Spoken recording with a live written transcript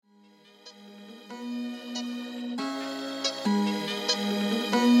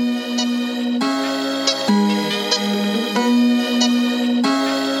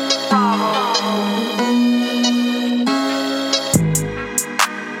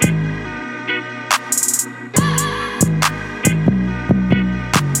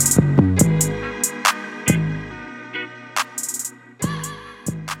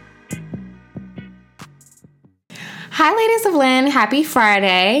Hi, ladies of Lynn. Happy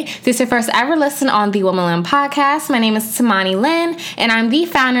Friday. If this is your first ever listen on the WOMEN of LYN Podcast, my name is Tamani Lynn, and I'm the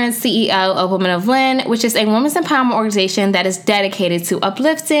founder and CEO of WOMEN of LYN, which is a women's empowerment organization that is dedicated to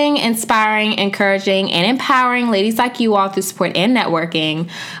uplifting, inspiring, encouraging, and empowering ladies like you all through support and networking.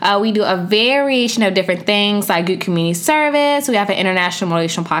 We do a variation of different things like good community service. We have an international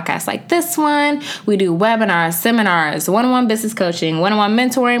motivational podcast like this one. We do webinars, seminars, one-on-one business coaching, one-on-one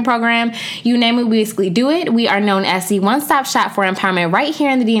mentoring program. You name it, we basically do it. We are known as the one-stop shop for empowerment right here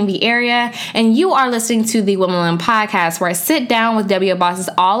in the DMV area, and you are listening to the WOMEN of LYN Podcast, where I sit down with WO bosses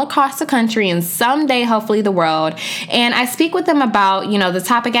all across the country and someday hopefully the world, and I speak with them about the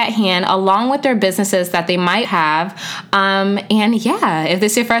topic at hand along with their businesses that they might have. If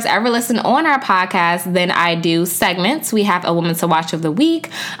this is your first ever listen on our podcast, then I do segments. We have a Woman to Watch of the Week,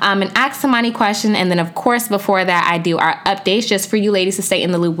 an Ask Tamani question, and then of course before that I do our updates just for you ladies to stay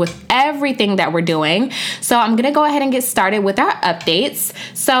in the loop with everything that we're doing. So I'm gonna go ahead and get started with our updates.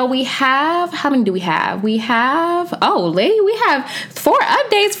 So we have, how many do we have? We have 4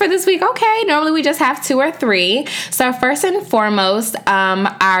 updates for this week. Okay, normally we just have 2 or 3. So first and foremost,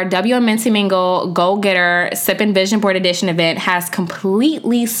 our WO Minty Mingle Goal Getter Sip and Vision Board Edition event has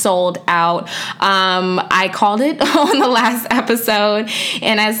completely sold out. I called it on the last episode,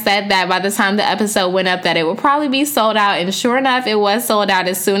 and I said that by the time the episode went up that it would probably be sold out, and sure enough, it was sold out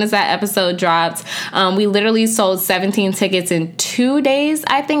as soon as that episode dropped. We literally sold 17 tickets in 2 days,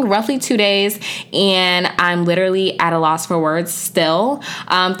 I think, roughly 2 days, and I'm literally at a loss for words still.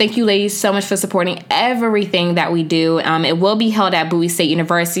 Thank you ladies so much for supporting everything that we do. It will be held at Bowie State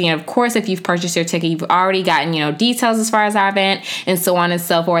University, and of course, if you've purchased your ticket, you've already gotten, details as far as our event and so on and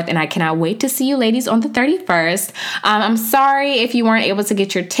so forth, and I cannot wait to see you ladies on the 31st. I'm sorry if you weren't able to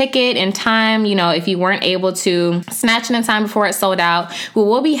get your ticket in time, if you weren't able to snatch it in time before it sold out. We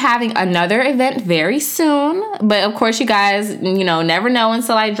will be having another event very soon, but of course, you guys, never know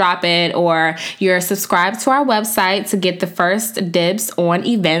until I drop it, or you're subscribed to our website to get the first dibs on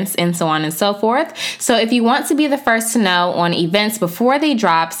events and so on and so forth. So if you want to be the first to know on events before they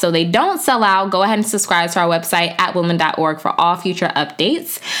drop so they don't sell out, go ahead and subscribe to our website at women.org for all future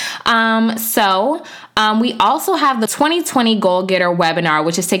updates. We also have the 2020 Goal Getter webinar,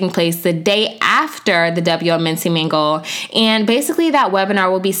 which is taking place the day after the WO Minty Mingle. And basically that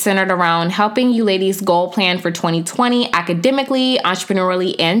webinar will be centered around helping you ladies goal plan for 2020 academically,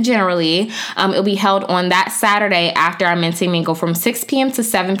 entrepreneurially, and generally. It'll be held on that Saturday after our Minty Mingle from 6 p.m. to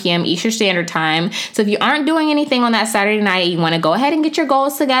 7 p.m. Eastern Standard Time. So if you aren't doing anything on that Saturday night, you want to go ahead and get your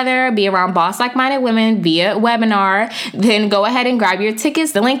goals together, be around boss like-minded women via webinar, then go ahead and grab your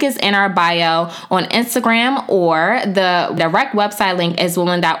tickets. The link is in our bio on Instagram, or the direct website link is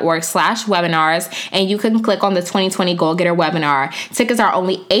women.org/webinars, and you can click on the 2020 Goal Getter webinar. Tickets are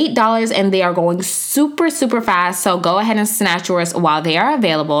only $8 and they are going super, super fast, so go ahead and snatch yours while they are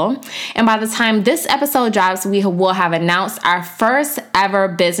available. And by the time this episode drops, we will have announced our first ever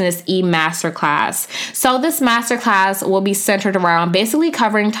business e-masterclass. So this masterclass will be centered around basically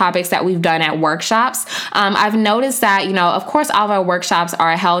covering topics that we've done at workshops. I've noticed that, of course, all of our workshops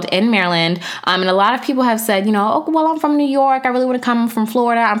are held in Maryland, and a lot of people have said, I'm from New York, I really want to come. I'm from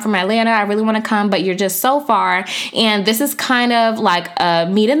Florida, I'm from Atlanta, I really want to come, but you're just so far. And this is kind of like a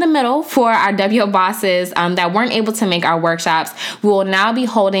meet in the middle for our WO bosses that weren't able to make our workshops. We will now be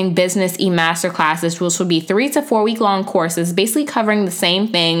holding business e-masterclasses, which will be 3 to 4 week long courses, basically covering the same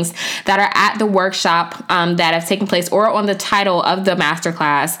things that are at the workshop that have taken place or on the title of the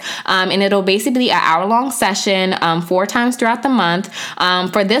masterclass. And it'll basically be an hour-long session 4 times throughout the month.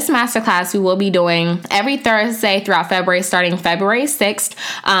 For this masterclass, we will be doing every Thursday throughout February, starting February 6th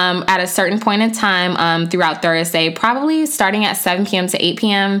at a certain point in time throughout Thursday, probably starting at 7 p.m. to 8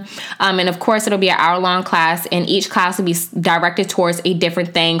 p.m. And of course, it'll be an hour-long class, and each class will be directed towards a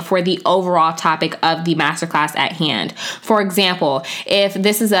different thing for the overall topic of the masterclass at hand. For example, if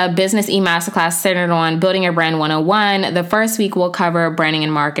this is a business e-masterclass centered on building a brand 101, the first week will cover branding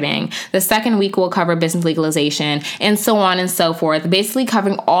and marketing. The second week will cover business legalization, and so on and so forth, basically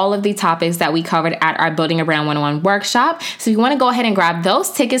covering all of the topics that we covered at our Building a Brand 101 workshop. So if you want to go ahead and grab those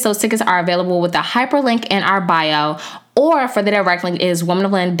tickets are available with the hyperlink in our bio. or for the direct link is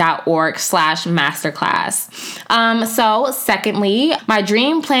womenoflyn.org/masterclass. So secondly, my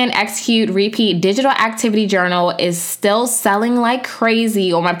Dream Plan Execute Repeat digital activity journal is still selling like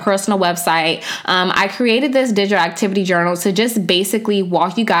crazy on my personal website. I created this digital activity journal to just basically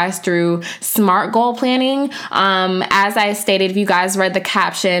walk you guys through smart goal planning. As I stated, if you guys read the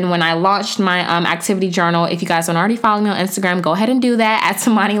caption when I launched my activity journal, if you guys don't already follow me on Instagram, go ahead and do that at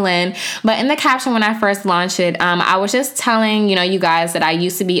Tamani Lynn. But in the caption when I first launched it, I was just telling, you guys that I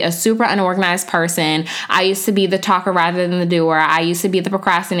used to be a super unorganized person. I used to be the talker rather than the doer. I used to be the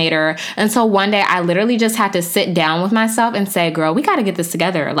procrastinator. And so one day I literally just had to sit down with myself and say, girl, we got to get this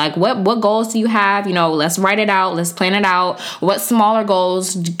together. Like what goals do you have? Let's write it out. Let's plan it out. What smaller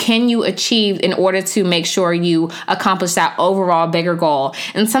goals can you achieve in order to make sure you accomplish that overall bigger goal?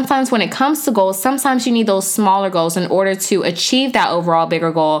 And sometimes when it comes to goals, sometimes you need those smaller goals in order to achieve that overall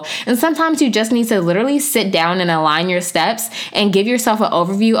bigger goal. And sometimes you just need to literally sit down and align your steps and give yourself an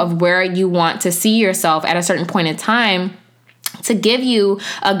overview of where you want to see yourself at a certain point in time, to give you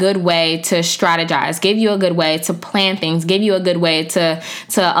a good way to strategize, give you a good way to plan things, give you a good way to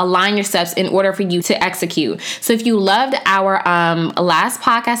align your steps in order for you to execute. So if you loved our last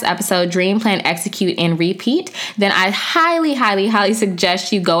podcast episode, Dream Plan Execute and Repeat, then I highly, highly, highly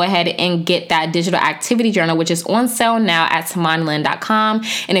suggest you go ahead and get that digital activity journal, which is on sale now at tamanilyn.com.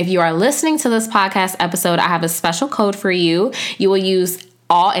 And if you are listening to this podcast episode, I have a special code for you. You will use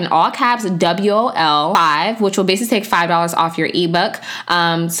in all caps, WOL 5, which will basically take $5 off your ebook.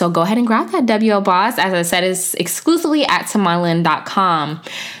 So go ahead and grab that WOL Boss. As I said, it's exclusively at tamanilyn.com.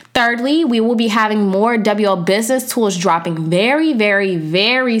 Thirdly, we will be having more WL business tools dropping very, very,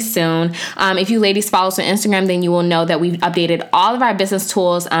 very soon. If you ladies follow us on Instagram, then you will know that we've updated all of our business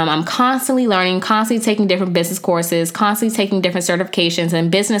tools. I'm constantly learning, constantly taking different business courses, constantly taking different certifications and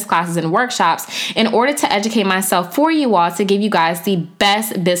business classes and workshops in order to educate myself for you all, to give you guys the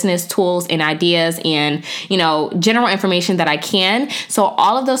best business tools and ideas and, general information that I can. So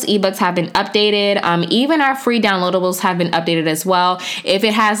all of those ebooks have been updated. Even our free downloadables have been updated as well. If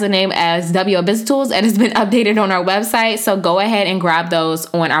it has the name as WO Business Tools, and it's been updated on our website. So go ahead and grab those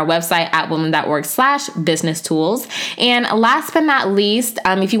on our website at women.org/business tools. And last but not least,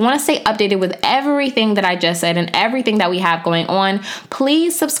 if you want to stay updated with everything that I just said and everything that we have going on,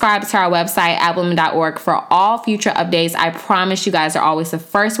 please subscribe to our website at women.org for all future updates. I promise you guys are always the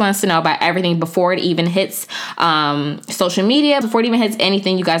first ones to know about everything before it even hits social media, before it even hits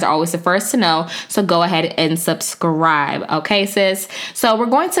anything. You guys are always the first to know. So go ahead and subscribe. Okay, sis? So we're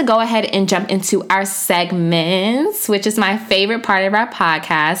going to go ahead and jump into our segments, which is my favorite part of our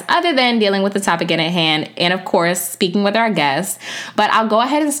podcast, other than dealing with the topic at hand and, of course, speaking with our guests. But I'll go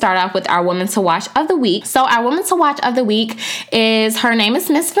ahead and start off with our Woman to Watch of the Week. So our Woman to Watch of the Week her name is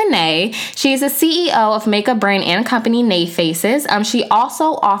Miss Vinay. She's the CEO of makeup brand and company Nay Faces. She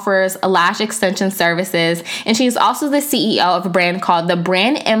also offers lash extension services, and she's also the CEO of a brand called The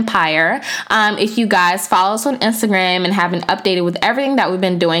Brand Empire. If you guys follow us on Instagram and have been updated with everything that we've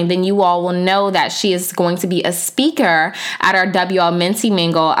been doing, then you all will know that she is going to be a speaker at our WL Minty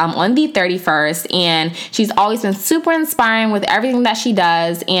Mingle on the 31st. And she's always been super inspiring with everything that she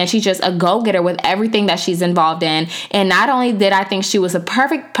does. And she's just a go-getter with everything that she's involved in. And not only did I think she was a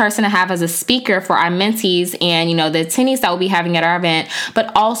perfect person to have as a speaker for our mentees and, the attendees that we'll be having at our event,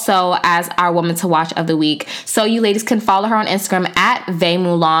 but also as our Woman to Watch of the Week. So you ladies can follow her on Instagram at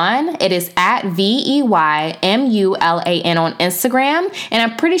Veymulan. It is at VEYMULAN on Instagram. And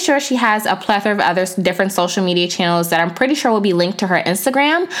I'm pretty sure she has a plethora of other different social media channels that I'm pretty sure will be linked to her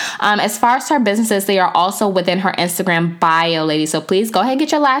Instagram. As far as her businesses, they are also within her Instagram bio, ladies. So please go ahead and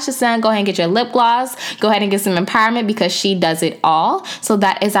get your lashes done. Go ahead and get your lip gloss. Go ahead and get some empowerment because she does it all. So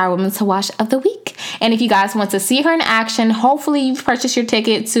that is our Woman to Watch of the Week. And if you guys want to see her in action, hopefully you've purchased your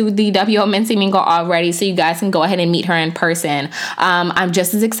ticket to the WO Minty Mingle already so you guys can go ahead and meet her in person. I'm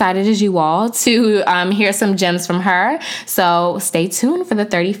just as excited as you all to hear some gems from her. So stay tuned for the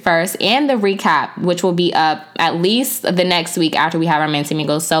 31st and the recap, which will be up at least the next week after we have our Minty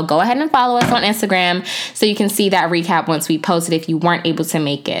Mingle. So go ahead and follow us on Instagram so you can see that recap once we post it if you weren't able to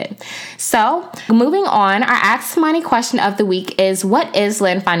make it. So moving on, our Ask Tamani question of the week is, what is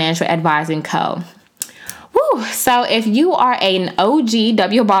Lynn Financial Advising Co.? So if you are an OG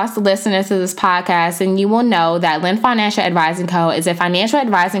WO Boss listener to this podcast, then you will know that Lynn Financial Advising Co. is a financial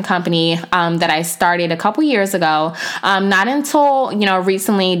advising company that I started a couple years ago. Not until,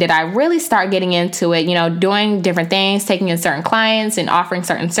 recently did I really start getting into it, doing different things, taking in certain clients and offering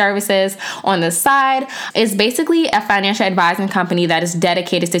certain services on the side. It's basically a financial advising company that is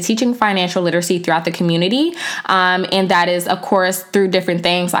dedicated to teaching financial literacy throughout the community. And that is, of course, through different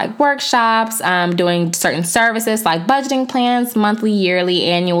things like workshops, doing certain certain services like budgeting plans, monthly, yearly,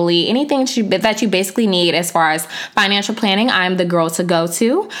 annually, anything that you basically need as far as financial planning, I'm the girl to go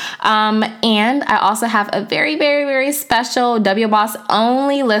to. And I also have a very, very, very special WOL Boss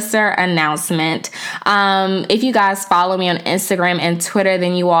only listener announcement. If you guys follow me on Instagram and Twitter,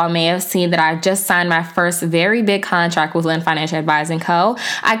 then you all may have seen that I've just signed my first very big contract with LYN Financial Advising Co.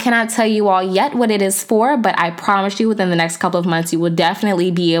 I cannot tell you all yet what it is for, but I promise you within the next couple of months, you will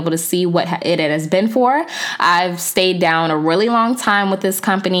definitely be able to see what it has been for. I've stayed down a really long time with this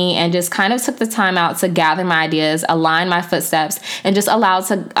company and just kind of took the time out to gather my ideas, align my footsteps, and just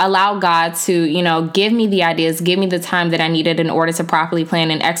allow God to, give me the ideas, give me the time that I needed in order to properly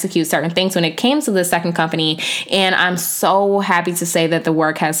plan and execute certain things when it came to the second company. And I'm so happy to say that the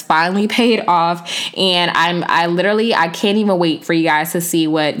work has finally paid off. And I can't even wait for you guys to see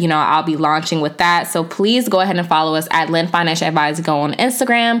what, I'll be launching with that. So please go ahead and follow us at LYN Financial Advising Co on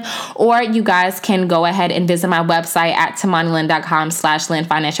Instagram, or you guys can go ahead and visit my website at tamanilyn.com/LYN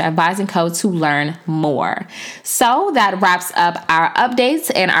Financial Advising Co to learn more. So that wraps up our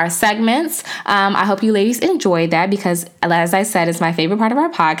updates and our segments. I hope you ladies enjoyed that because, as I said, it's my favorite part of our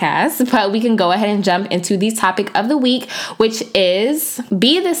podcast. But we can go ahead and jump into the topic of the week, which is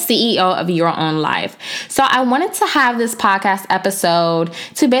be the CEO of your own life. So I wanted to have this podcast episode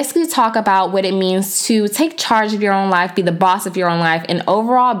to basically talk about what it means to take charge of your own life, be the boss of your own life, and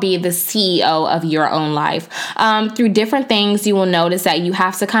overall be the CEO of your own life. Through different things, you will notice that you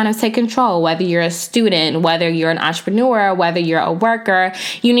have to kind of take control, whether you're a student, whether you're an entrepreneur, whether you're a worker.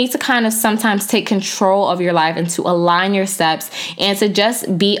 You need to kind of sometimes take control of your life and to align your steps and to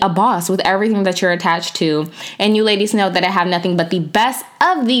just be a boss with everything that you're attached to. And you ladies know that I have nothing but the best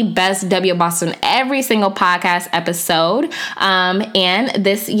of the best WOL Boss on every single podcast episode. And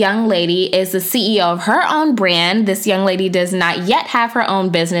this young lady is the CEO of her own brand. This young lady does not yet have her own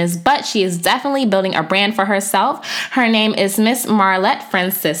business, but she is definitely building a brand for herself. Her name is Miss Marlett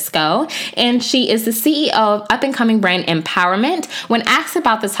Francisco, and she is the CEO of up-and-coming brand empowerment. When asked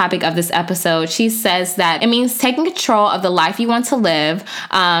about the topic of this episode, she says that it means taking control of the life you want to live,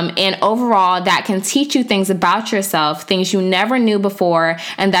 and overall that can teach you things about yourself, things you never knew before,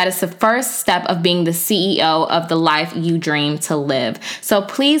 and that is the first step of being the CEO of the life you dream to live. So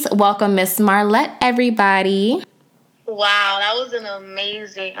please welcome Miss Marlett, everybody. Wow, that was an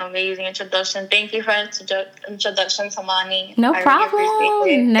amazing introduction. Thank you for introduction, Tamani. No problem.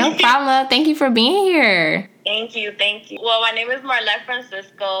 Really no problem. Thank you for being here. Thank you. Well, my name is Marlett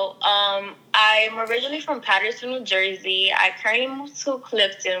Francisco. I'm originally from Paterson, New Jersey. I currently moved to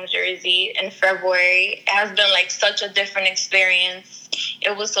Clifton, New Jersey in February. It has been such a different experience.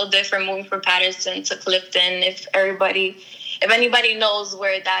 It was so different moving from Paterson to Clifton. If anybody knows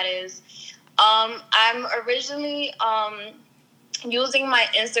where that is. I'm originally using my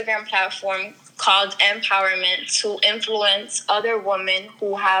Instagram platform called Empowerment to influence other women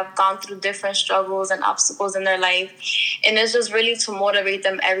who have gone through different struggles and obstacles in their life. And it's just really to motivate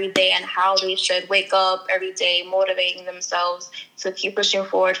them every day and how they should wake up every day, motivating themselves to keep pushing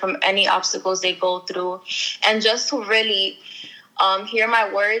forward from any obstacles they go through. And just to really hear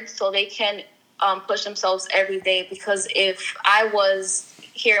my words so they can push themselves every day. Because if I was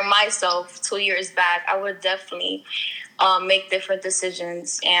hearing myself 2 years back, I would definitely make different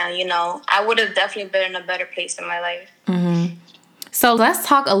decisions. And, I would have definitely been in a better place in my life. Mm-hmm. So let's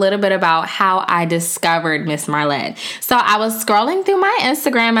talk a little bit about how I discovered Miss Marlett. So I was scrolling through my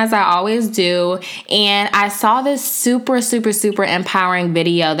Instagram as I always do, and I saw this super, super, super empowering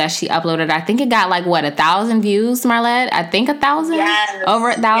video that she uploaded. I think it got 1,000 views, Marlett? I think 1,000? Yes. Over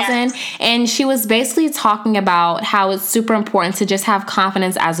 1,000. Yes. And she was basically talking about how it's super important to just have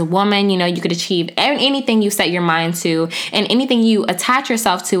confidence as a woman. You could achieve anything you set your mind to and anything you attach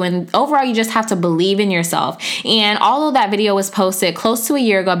yourself to. And overall, you just have to believe in yourself. And although that video was posted close to a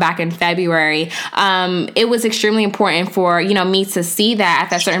year ago back in February, it was extremely important for me to see that at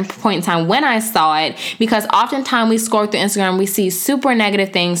that certain point in time when I saw it, because oftentimes we scroll through Instagram, we see super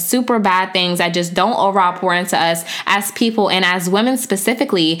negative things, super bad things that just don't overall pour into us as people and as women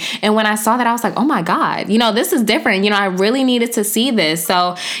specifically. And when I saw that, I was like, oh my God, this is different. I really needed to see this.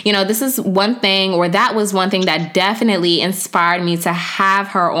 So, this is one thing, or that was one thing that definitely inspired me to have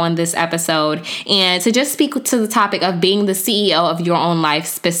her on this episode and to just speak to the topic of being the CEO of your own life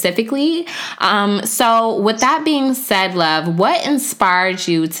specifically. So with that being said, love, what inspired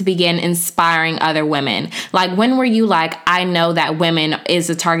you to begin inspiring other women? When were you I know that women is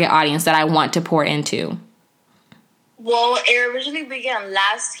a target audience that I want to pour into? Well, it originally began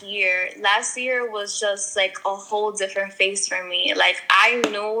last year. Last year was just like a whole different phase for me. Like, I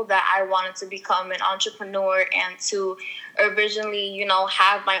knew that I wanted to become an entrepreneur and to originally,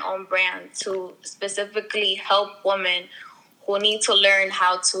 have my own brand to specifically help women who need to learn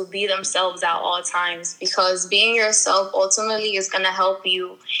how to be themselves at all times, because being yourself ultimately is going to help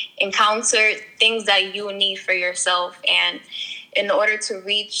you encounter things that you need for yourself and in order to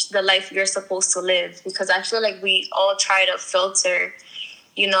reach the life you're supposed to live. Because I feel like we all try to filter,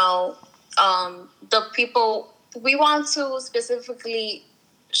 the people we want to specifically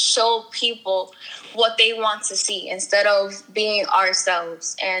show people what they want to see instead of being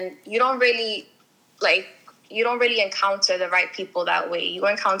ourselves. And you don't really encounter the right people that way. You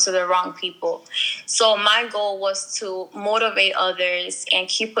encounter the wrong people. So my goal was to motivate others and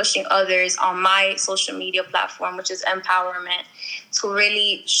keep pushing others on my social media platform, which is empowerment, to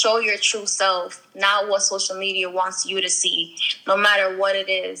really show your true self, not what social media wants you to see, no matter what it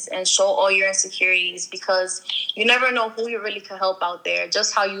is, and show all your insecurities, because you never know who you really could help out there.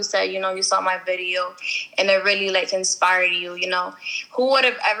 Just how you said, you saw my video and it really inspired you, Who would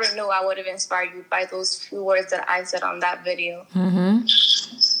have ever knew I would have inspired you by those few words that I said on that video?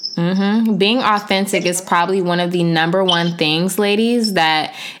 Being authentic is probably one of the number one things, ladies,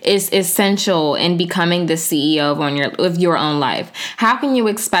 that is essential in becoming the CEO of your own life. How can you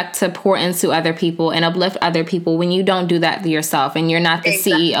expect to pour into other people and uplift other people when you don't do that to yourself and you're not the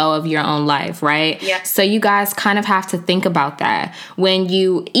CEO of your own life, right? Yeah. So you guys kind of have to think about that.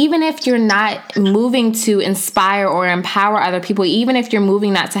 Even if you're not moving to inspire or empower other people, even if you're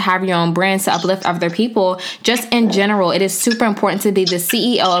moving not to have your own brand to uplift other people, just in general, it is super important to be the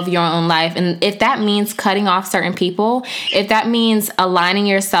CEO of your own life. And if that means cutting off certain people, if that means aligning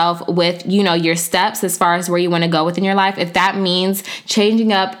yourself with, your steps as far as where you want to go within your life, if that means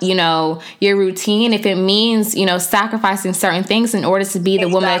changing up, your routine, if it means, sacrificing certain things in order to be the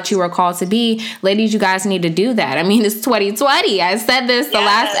woman that you are called to be, ladies, you guys need to do that. I mean, it's 2020. I said this the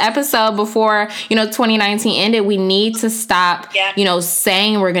last episode before, 2019 ended. We need to stop,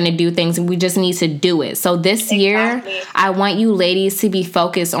 saying we're going to do things, and we just need to do it. So this year, I want you ladies to be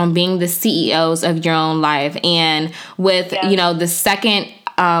focused on being the CEOs of your own life. And with, the second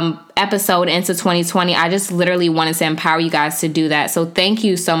episode into 2020, I just literally wanted to empower you guys to do that. So thank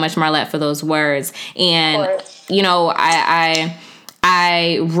you so much, Marlett, for those words. And,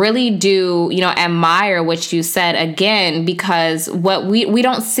 I really do, admire what you said again, because what we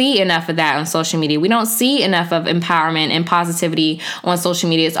don't see enough of that on social media. We don't see enough of empowerment and positivity on social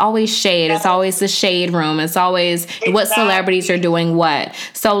media. It's always shade. It's always the shade room. It's always what celebrities are doing what.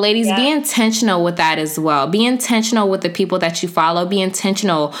 So ladies, be intentional with that as well. Be intentional with the people that you follow. Be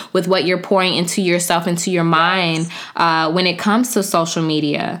intentional with what you're pouring into yourself, into your mind when it comes to social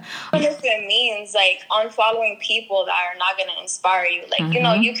media. What if it means unfollowing people that are not going to inspire you?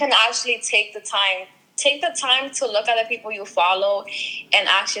 You can actually take the time to look at the people you follow and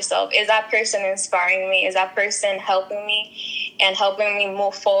ask yourself, is that person inspiring me? Is that person helping me and helping me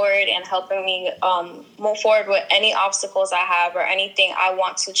move forward and helping me move forward with any obstacles I have or anything I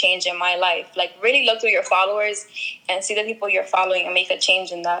want to change in my life? Really look through your followers and see the people you're following and make a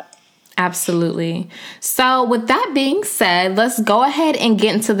change in that. Absolutely. So with that being said, let's go ahead and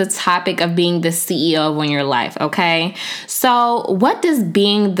get into the topic of being the CEO of your life, okay? So what does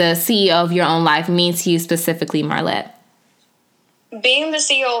being the CEO of your own life mean to you specifically, Marlett? Being the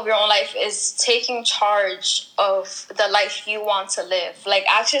CEO of your own life is taking charge of the life you want to live.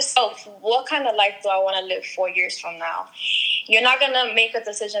 Ask yourself, what kind of life do I want to live 4 years from now? You're not going to make a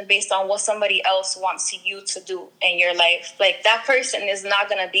decision based on what somebody else wants you to do in your life. That person is not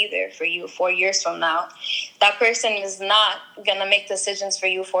going to be there for you 4 years from now. That person is not going to make decisions for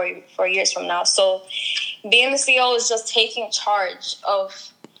you 4 years from now. So being the CEO is just taking charge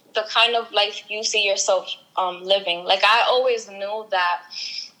of the kind of life you see yourself living. I always knew that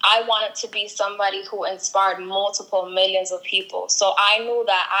I wanted to be somebody who inspired multiple millions of people. So I knew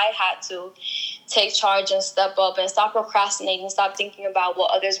that I had to take charge and step up and stop procrastinating, stop thinking about what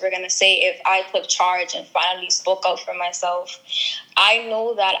others were going to say if I took charge and finally spoke up for myself. I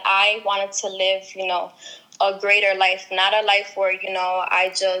knew that I wanted to live, a greater life, not a life where,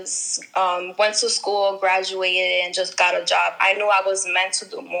 I just went to school, graduated, and just got a job. I knew I was meant to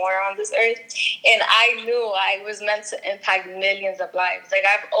do more on this earth, and I knew I was meant to impact millions of lives.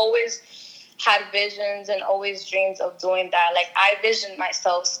 I've always had visions and always dreams of doing that. I visioned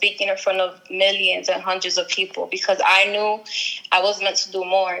myself speaking in front of millions and hundreds of people because I knew I was meant to do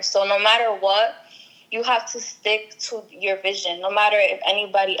more. So no matter what, you have to stick to your vision. No matter if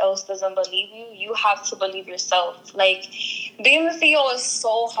anybody else doesn't believe you, you have to believe yourself. Like, being the CEO is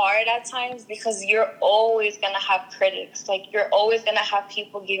so hard at times because you're always going to have critics. Like, you're always going to have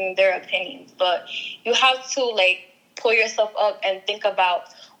people giving their opinions. But you have to, like, pull yourself up and think about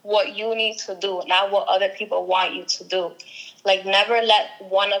what you need to do, not what other people want you to do. Like, never let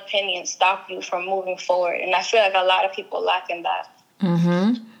one opinion stop you from moving forward. And I feel like a lot of people lack in that.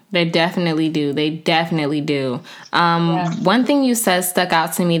 Mm-hmm. They definitely do. They definitely do. One thing you said stuck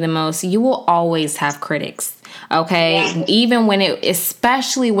out to me the most. You will always have critics. Okay. Yeah. Even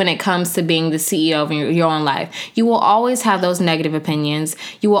especially when it comes to being the CEO of your own life, you will always have those negative opinions.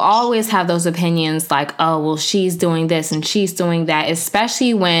 You will always have those opinions like, oh, well, she's doing this and she's doing that,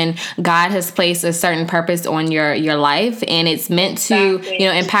 especially when God has placed a certain purpose on your life and it's meant to,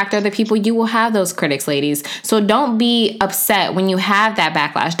 impact other people. You will have those critics, ladies. So don't be upset when you have that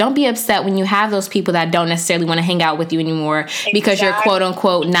backlash. Don't be upset when you have those people that don't necessarily want to hang out with you anymore because you're quote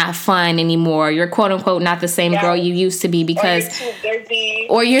unquote not fun anymore. You're quote unquote not the same girl you used to be because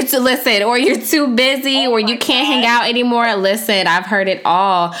or you're too busy or you can't hang out anymore. Listen, I've heard it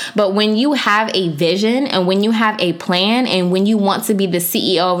all. But when you have a vision and when you have a plan and when you want to be the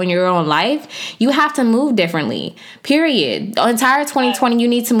CEO of your own life, you have to move differently. Period. The entire 2020, you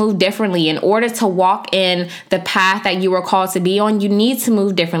need to move differently. In order to walk in the path that you were called to be on, you need to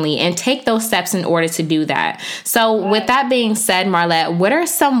move differently and take those steps in order to do that. So with that being said, Marlett, what are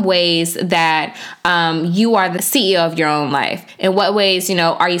some ways that you are the CEO of your own life? In what ways,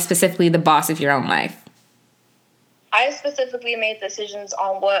 are you specifically the boss of your own life? I specifically made decisions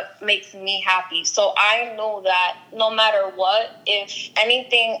on what makes me happy. So I know that no matter what, if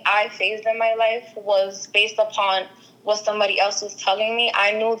anything I faced in my life was based upon what somebody else was telling me,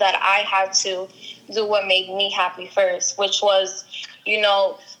 I knew that I had to do what made me happy first, which was,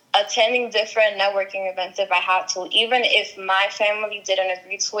 attending different networking events if I had to. Even if my family didn't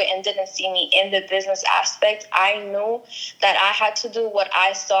agree to it and didn't see me in the business aspect, I knew that I had to do what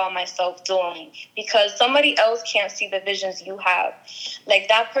I saw myself doing because somebody else can't see the visions you have. Like,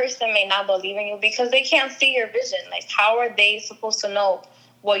 that person may not believe in you because they can't see your vision. Like, how are they supposed to know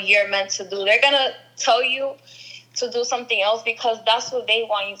what you're meant to do? They're going to tell you to do something else because that's what they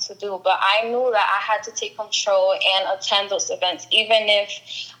want you to do. But I knew that I had to take control and attend those events, even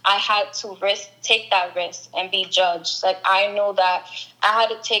if I had to take that risk and be judged. Like, I knew that I had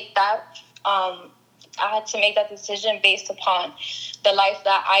to take that, I had to make that decision based upon the life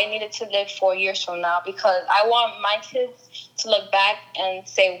that I needed to live 4 years from now, because I want my kids to look back and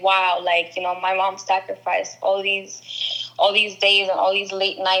say, wow, my mom sacrificed all these days and all these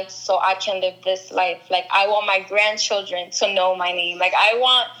late nights so I can live this life. Like, I want my grandchildren to know my name. Like, I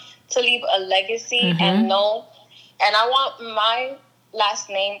want to leave a legacy and I want my last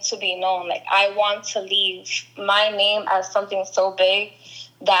name to be known. Like, I want to leave my name as something so big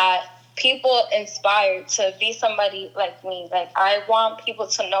that people inspired to be somebody like me. Like, I want people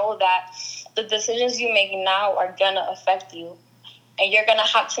to know that the decisions you make now are gonna affect you. And you're going to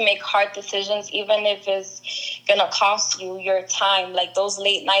have to make hard decisions, even if it's going to cost you your time. Like, those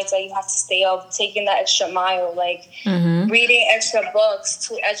late nights that you have to stay up, taking that extra mile, reading extra books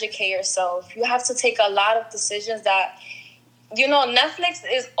to educate yourself. You have to take a lot of decisions that, Netflix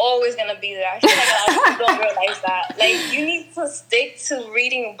is always going to be there. I feel like a lot of people don't realize that. Like, you need to stick to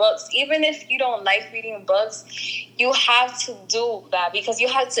reading books. Even if you don't like reading books, you have to do that because you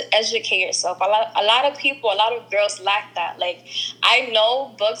have to educate yourself. A lot of girls lack that. Like, I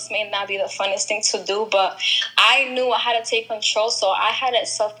know books may not be the funnest thing to do, but I knew I had to take control, so I had to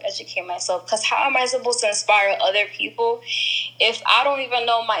self-educate myself. Because how am I supposed to inspire other people if I don't even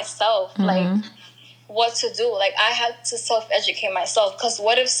know myself? Like, what to do? Like, I had to self-educate myself, because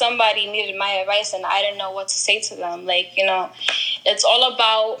what if somebody needed my advice and I didn't know what to say to them? Like, it's all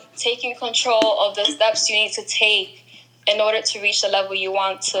about taking control of the steps you need to take in order to reach the level you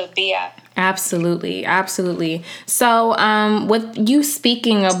want to be at. Absolutely. Absolutely. So with you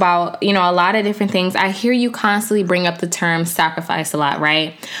speaking about, a lot of different things, I hear you constantly bring up the term sacrifice a lot,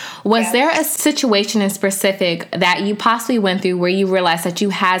 right? Was there a situation in specific that you possibly went through where you realized that you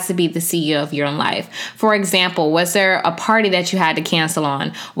had to be the CEO of your own life? For example, was there a party that you had to cancel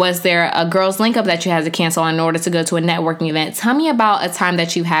on? Was there a girls' link up that you had to cancel on in order to go to a networking event? Tell me about a time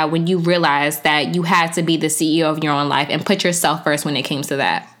that you had when you realized that you had to be the CEO of your own life and put yourself first when it came to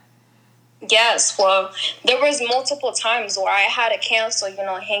that. Yes, well, there was multiple times where I had to cancel,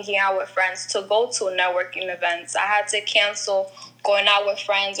 hanging out with friends to go to networking events. I had to cancel going out with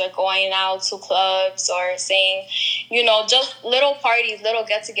friends or going out to clubs or saying, just little parties, little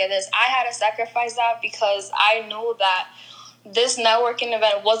get-togethers. I had to sacrifice that because I knew that this networking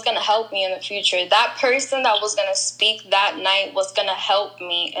event was going to help me in the future. That person that was going to speak that night was going to help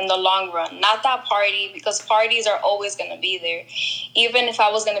me in the long run. Not that party, because parties are always going to be there. Even if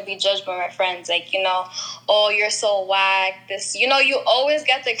I was going to be judged by my friends, like, you know, oh, you're so whack. This, you know, you always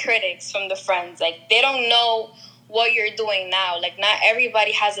get the critics from the friends. Like, they don't know what you're doing now. Like, not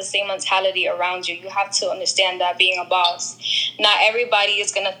everybody has the same mentality around you. You have to understand that being a boss. Not everybody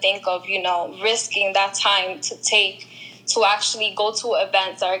is going to think of, you know, risking that time to actually go to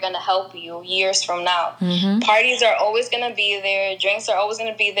events that are going to help you years from now. Mm-hmm. Parties are always going to be there. Drinks are always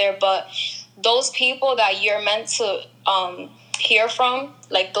going to be there. But those people that you're meant to hear from,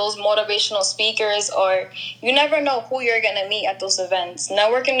 like those motivational speakers, or you never know who you're going to meet at those events.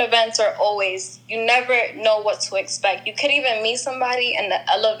 Networking events are always, you never know what to expect. You could even meet somebody in the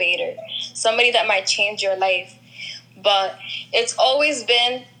elevator, somebody that might change your life. But it's always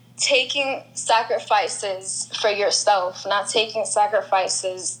been taking sacrifices for yourself, not taking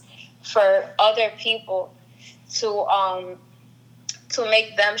sacrifices for other people to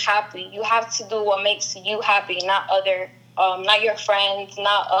make them happy. You have to do what makes you happy, not your friends,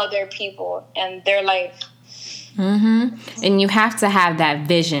 not other people and their life. Mm-hmm. And you have to have that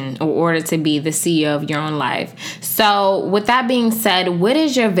vision in order to be the CEO of your own life. So with that being said, what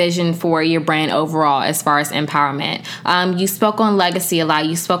is your vision for your brand overall as far as empowerment? You spoke on legacy a lot.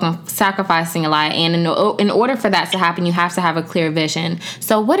 You spoke on sacrificing a lot. And in order for that to happen, you have to have a clear vision.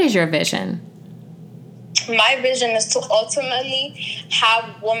 So what is your vision? My vision is to ultimately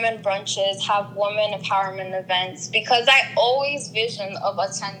have women brunches, have women empowerment events, because I always vision of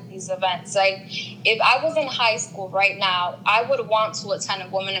attending these events. Like, if I was in high school right now, I would want to attend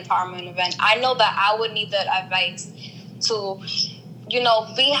a women empowerment event. I know that I would need that advice to, you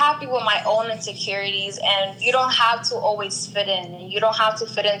know, be happy with my own insecurities, and you don't have to always fit in, and you don't have to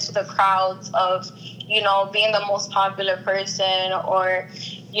fit into the crowds of, you know, being the most popular person, or,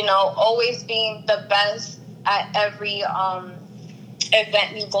 you know, always being the best at every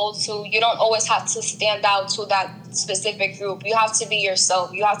event you go to. You don't always have to stand out to that specific group. You have to be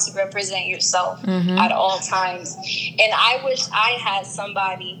yourself. You have to represent yourself at all times. And I wish I had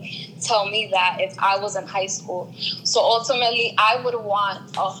somebody tell me that if I was in high school. So ultimately, I would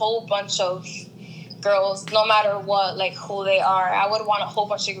want a whole bunch of girls, no matter what, like who they are. I would want a whole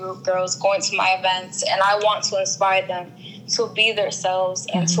bunch of girls going to my events, and I want to inspire them to be themselves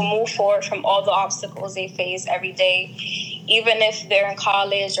and to move forward from all the obstacles they face every day. Even if they're in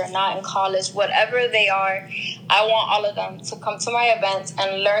college or not in college, whatever they are, I want all of them to come to my events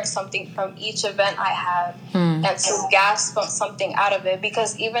and learn something from each event I have and to grasp something out of it.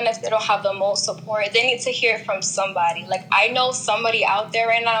 Because even if they don't have the most support, they need to hear it from somebody. Like, I know somebody out there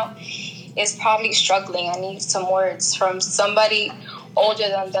right now is probably struggling and needs some words from somebody older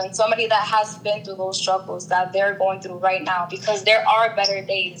than them, somebody that has been through those struggles that they're going through right now, because there are better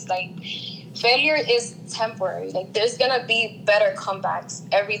days. Like, failure is temporary. Like, there's gonna be better comebacks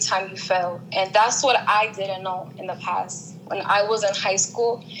every time you fail. And that's what I didn't know in the past when I was in high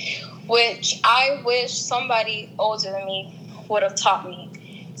school, which I wish somebody older than me would have taught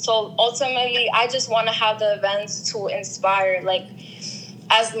me. So ultimately, I just want to have the events to inspire, like,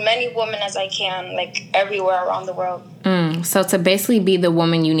 as many women as I can, like, everywhere around the world. So to basically be the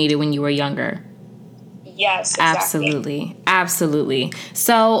woman you needed when you were younger. Yes, exactly. Absolutely.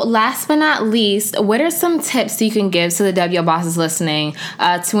 So last but not least, what are some tips you can give to the WO bosses listening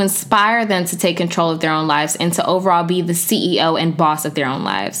to inspire them to take control of their own lives and to overall be the CEO and boss of their own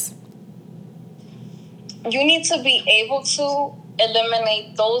lives? You need to be able to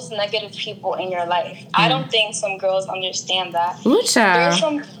eliminate those negative people in your life. I don't think some girls understand that. There's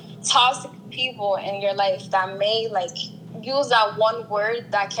some toxic people in your life that may, like, use that one word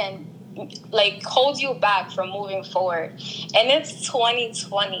that can, like, hold you back from moving forward. And it's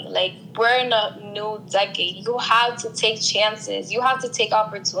 2020. Like, we're in a new decade. You have to take chances. You have to take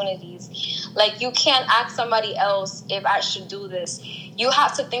opportunities. Like, you can't ask somebody else if I should do this. You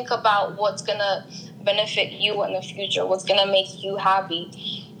have to think about what's gonna benefit you in the future, what's gonna make you happy.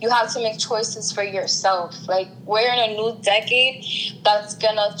 You have to make choices for yourself. Like, we're in a new decade that's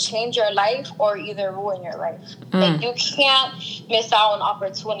gonna change your life or either ruin your life. Like, you can't miss out on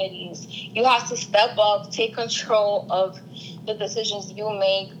opportunities. You have to step up, take control of the decisions you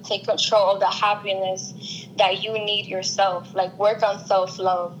make, take control of the happiness that you need yourself. Like, work on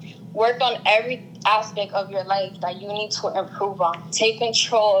self-love. Work on every aspect of your life that you need to improve on. Take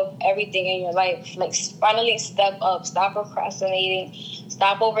control of everything in your life. Like, finally step up. Stop procrastinating.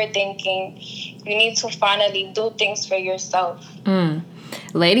 Stop overthinking. You need to finally do things for yourself.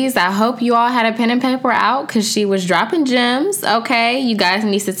 Ladies, I hope you all had a pen and paper out because she was dropping gems, okay? You guys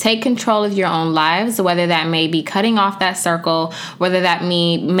need to take control of your own lives, whether that may be cutting off that circle, whether that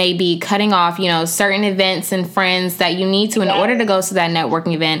may be cutting off, certain events and friends that you need to in order to go to that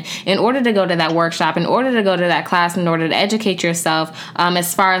networking event, in order to go to that workshop, in order to go to that class, in order to educate yourself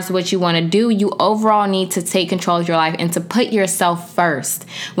as far as what you want to do. You overall need to take control of your life and to put yourself first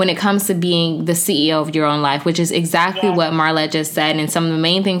when it comes to being the CEO of your own life, which is exactly what Marlett just said, and some of the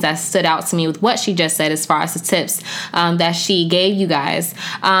main things that stood out to me with what she just said as far as the tips that she gave you guys.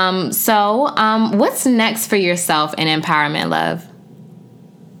 So what's next for yourself in empowerment, love?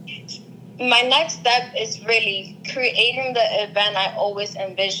 My next step is really creating the event I always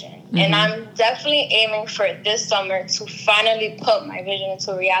envisioned. Mm-hmm. And I'm definitely aiming for this summer to finally put my vision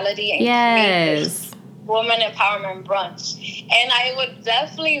into reality and create this woman empowerment brunch. And I would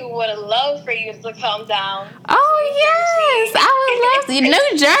love for you to come down. Oh, yes. I would love to. New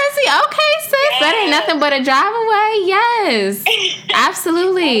Jersey. Okay, sis. Yes. That ain't nothing but a drive away. Yes.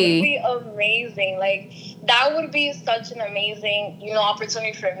 Absolutely. That would be amazing. That would be such an amazing,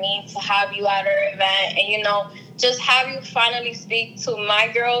 opportunity for me to have you at our event and, just have you finally speak to my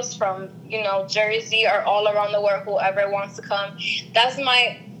girls from, Jersey or all around the world, whoever wants to come. That's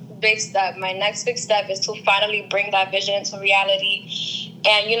my big step. My next big step is to finally bring that vision into reality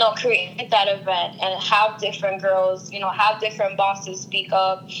and, create that event and have different girls, have different bosses speak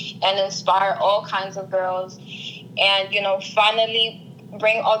up and inspire all kinds of girls and, finally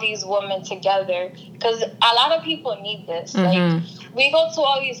bring all these women together, because a lot of people need this. Mm-hmm. We go to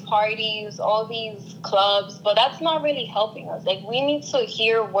all these parties, all these clubs, but that's not really helping us. We need to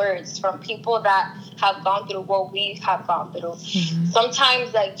hear words from people that have gone through what we have gone through. Mm-hmm.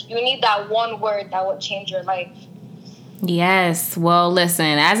 Sometimes you need that one word that would change your life. Yes. Well, listen,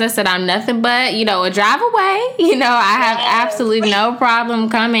 as I said, I'm nothing but, a drive away. I have absolutely no problem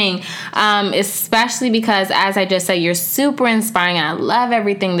coming, especially because, as I just said, you're super inspiring. And I love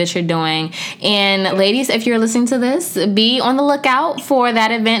everything that you're doing. And ladies, if you're listening to this, be on the lookout for that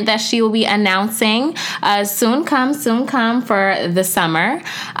event that she will be announcing. Soon come for the summer.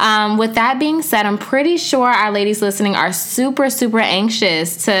 With that being said, I'm pretty sure our ladies listening are super, super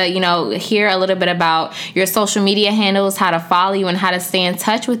anxious to, hear a little bit about your social media handles, how to follow you, and how to stay in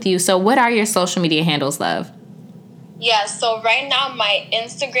touch with you. So what are your social media handles, love? Yeah, so right now my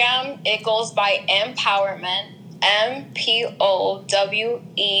Instagram, it goes by Empowerment, MPOWE,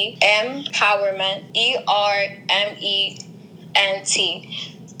 Empowerment, ERMENT_.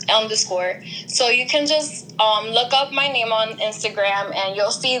 So you can just look up my name on Instagram and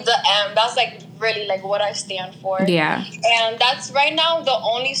you'll see the M. That's really what I stand for. Yeah. And that's right now the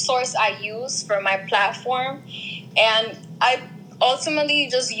only source I use for my platform. And I ultimately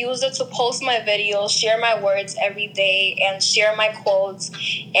just use it to post my videos, share my words every day, and share my quotes,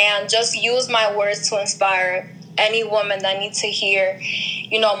 and just use my words to inspire any woman that needs to hear,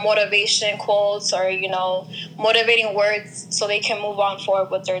 motivation quotes or, motivating words so they can move on forward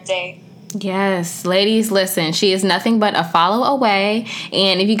with their day. Yes, ladies, listen, she is nothing but a follow away.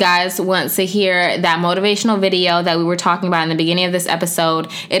 And if you guys want to hear that motivational video that we were talking about in the beginning of this episode,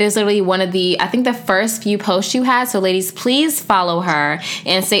 it is literally one of the first few posts you had. So ladies, please follow her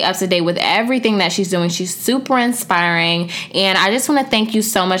and stay up to date with everything that she's doing. She's super inspiring. And I just want to thank you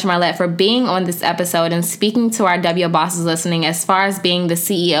so much, Marlett, for being on this episode and speaking to our WO bosses listening as far as being the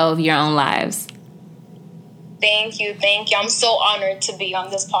CEO of your own lives. Thank you. I'm so honored to be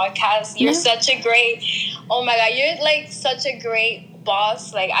on this podcast. You're such a great, you're such a great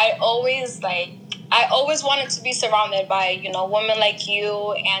boss. I always wanted to be surrounded by, women like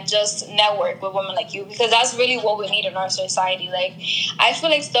you and just network with women like you, because that's really what we need in our society. I feel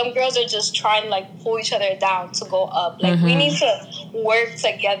like some girls are just trying to pull each other down to go up. Mm-hmm. We need to work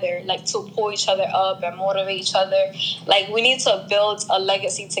together, to pull each other up and motivate each other. We need to build a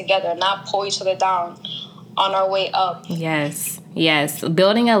legacy together, not pull each other down on our way up. Yes.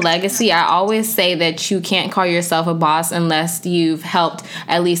 Building a legacy. I always say that you can't call yourself a boss unless you've helped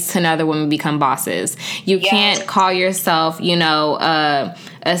at least 10 other women become bosses. You can't call yourself,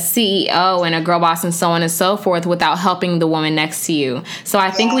 a CEO and a girl boss and so on and so forth without helping the woman next to you. So I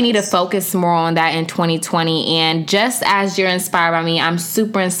think we need to focus more on that in 2020. And just as you're inspired by me, I'm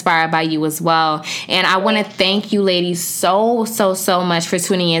super inspired by you as well. And I want to thank you ladies so much for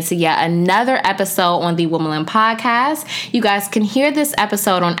tuning in to yet another episode on the WOMEN Podcast. You guys can can hear this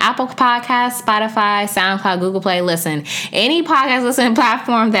episode on Apple Podcasts, Spotify, SoundCloud, Google Play. Listen, any podcast listening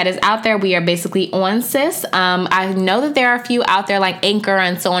platform that is out there, we are basically on, sis. I know that there are a few out there like Anchor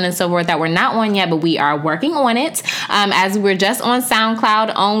and so on and so forth that we're not on yet, but we are working on it. As we were just on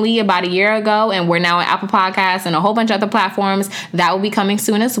SoundCloud only about a year ago, and we're now on Apple Podcasts and a whole bunch of other platforms. That will be coming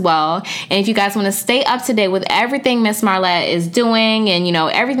soon as well. And if you guys want to stay up to date with everything Miss Marlett is doing and, you know,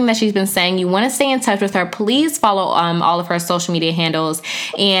 everything that she's been saying, you want to stay in touch with her, please follow all of her social media handles.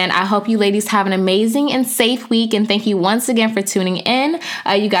 And I hope you ladies have an amazing and safe week. And thank you once again for tuning in.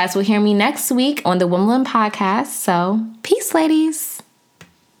 You guys will hear me next week on the WOMEN of LYN Podcast. So peace, ladies.